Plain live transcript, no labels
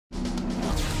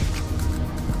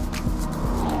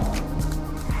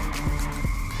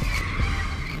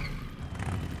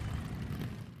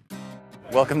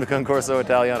Welcome to Concorso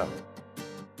Italiano.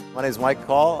 My name is Mike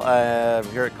Call. I'm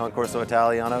here at Concorso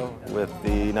Italiano with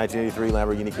the 1983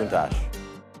 Lamborghini Countach.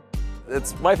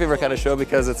 It's my favorite kind of show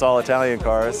because it's all Italian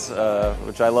cars,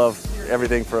 which I love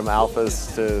everything from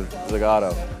Alphas to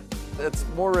Zagato. It's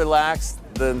more relaxed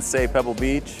than, say, Pebble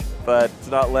Beach, but it's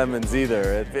not Lemons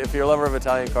either. If you're a lover of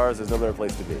Italian cars, there's no better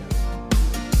place to be.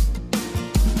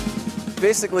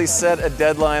 Basically set a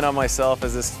deadline on myself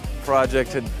as this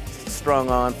project had strung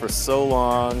on for so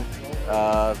long.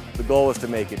 The goal was to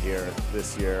make it here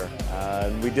this year,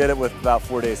 and we did it with about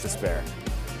 4 days to spare.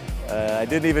 I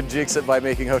didn't even jinx it by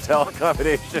making hotel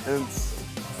accommodations.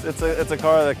 It's a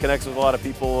car that connects with a lot of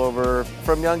people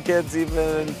from young kids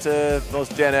even to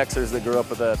most Gen Xers that grew up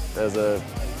with it as a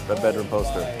bedroom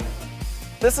poster.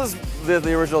 This is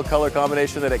the original color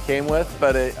combination that it came with,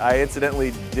 but I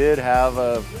incidentally did have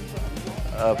a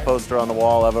poster on the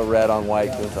wall of a red on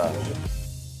white Countach.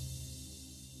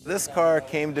 This car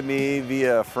came to me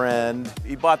via a friend.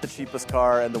 He bought the cheapest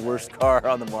car and the worst car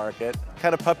on the market.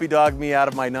 Kind of puppy dogged me out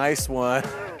of my nice one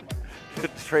to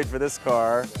trade for this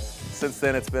car. Since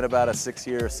then, it's been about a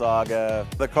 6-year saga.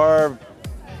 The car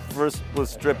first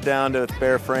was stripped down to its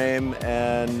bare frame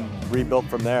and rebuilt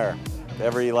from there.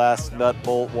 Every last nut,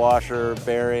 bolt, washer,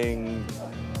 bearing,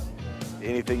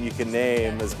 anything you can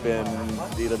name has been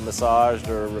either massaged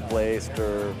or replaced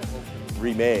or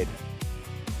remade.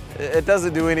 It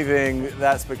doesn't do anything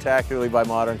that spectacularly by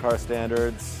modern car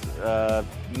standards.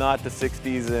 Not the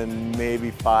 60s in maybe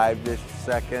 5-ish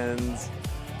seconds.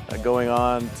 Going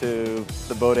on to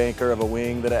the boat anchor of a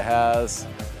wing that it has.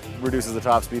 Reduces the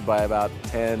top speed by about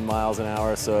 10 miles an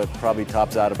hour, so it probably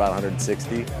tops out about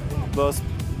 160. Most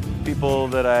people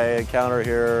that I encounter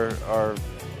here are,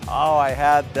 oh, I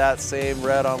had that same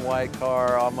red on white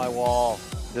car on my wall,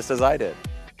 just as I did.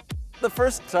 The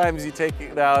first times you take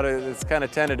it out, it's kind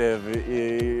of tentative.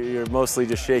 You're mostly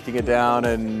just shaking it down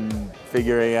and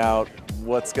figuring out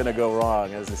what's going to go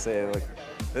wrong. As they say, like,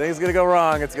 if anything's going to go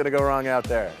wrong, it's going to go wrong out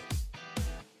there.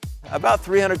 About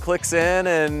 300 clicks in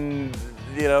and,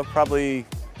 probably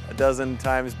a dozen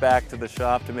times back to the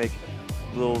shop to make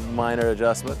little minor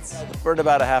adjustments. Burned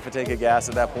about a half a tank of gas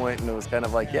at that point, and it was kind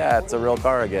of like, yeah, it's a real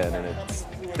car again, and it's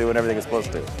doing everything it's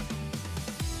supposed to.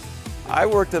 I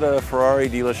worked at a Ferrari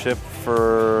dealership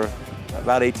for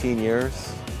about 18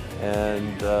 years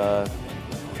and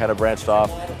kind of branched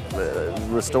off.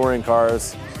 Restoring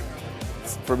cars,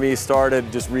 for me,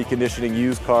 started just reconditioning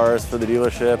used cars for the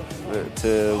dealership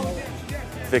to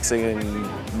fixing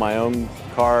my own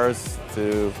cars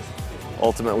to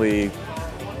ultimately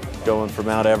going from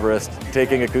Mount Everest,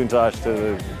 taking a Countach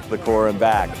to the core and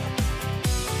back.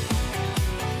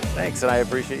 Thanks, and I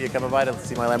appreciate you coming by to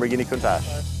see my Lamborghini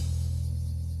Countach.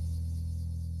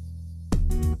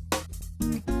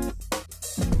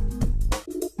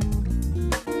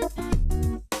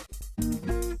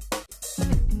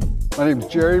 My name is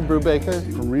Jerry Brubaker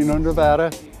from Reno,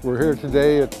 Nevada. We're here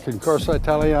today at Concorso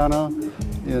Italiano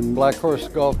in Black Horse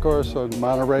Golf Course on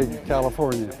Monterey,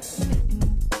 California.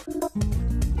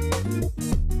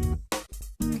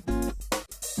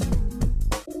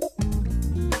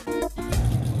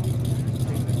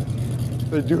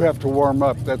 They do have to warm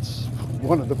up. That's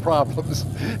one of the problems.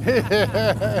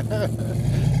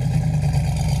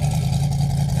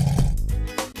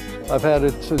 I've had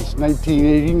it since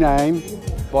 1989.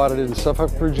 Bought it in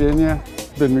Suffolk, Virginia.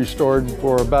 Been restored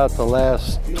for about the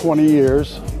last 20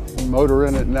 years. The motor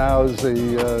in it now is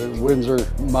a Windsor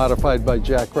modified by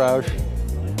Jack Roush.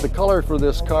 The color for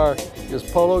this car is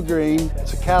polo green.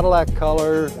 It's a Cadillac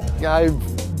color. I've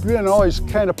been always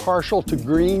kind of partial to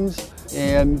greens,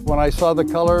 and when I saw the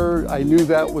color, I knew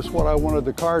that was what I wanted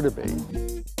the car to be.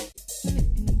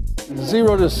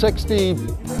 0 to 60,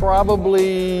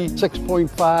 probably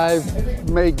 6.5,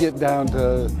 may get down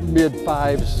to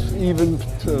mid-5s, even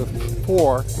to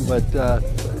 4, but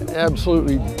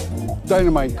absolutely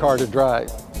dynamite car to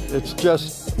drive. It's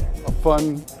just a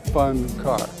fun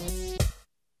car.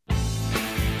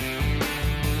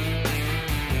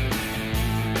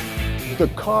 The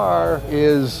car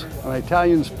is an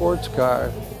Italian sports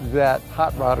car that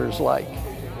hot rodders like.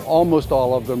 Almost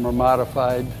all of them are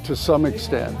modified to some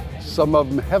extent. Some of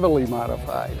them heavily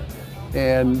modified.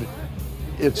 And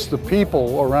it's the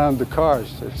people around the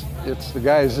cars. It's the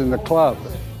guys in the club.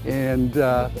 And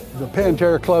the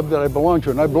Pantera club that I belong to,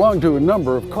 and I belong to a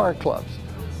number of car clubs,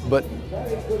 but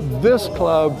this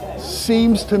club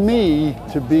seems to me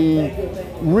to be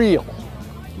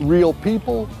real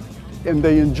people, and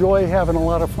they enjoy having a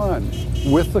lot of fun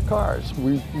with the cars.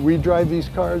 We drive these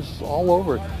cars all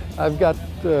over. I've got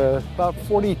about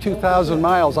 42,000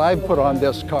 miles I've put on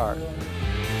this car.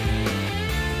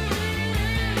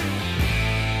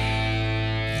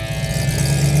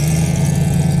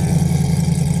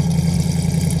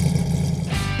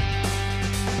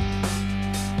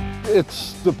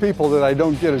 It's the people that I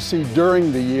don't get to see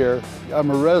during the year. I'm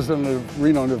a resident of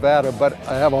Reno, Nevada, but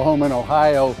I have a home in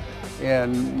Ohio,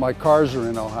 and my cars are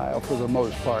in Ohio for the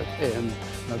most part. And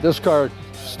this car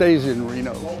stays in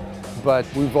Reno, but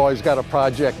we've always got a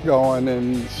project going,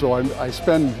 and so I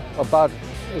spend about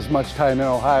as much time in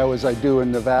Ohio as I do in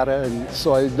Nevada, and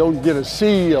so I don't get to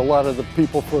see a lot of the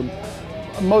people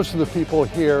most of the people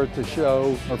here at the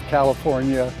show of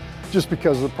California, just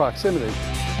because of the proximity.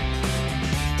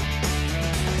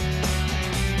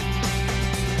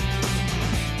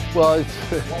 Well,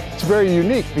 it's very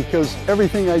unique because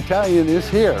everything Italian is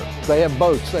here. They have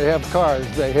boats, they have cars,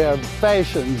 they have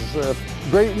fashions,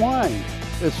 great wine.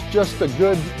 It's just a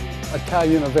good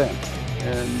Italian event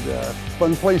and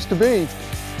fun place to be.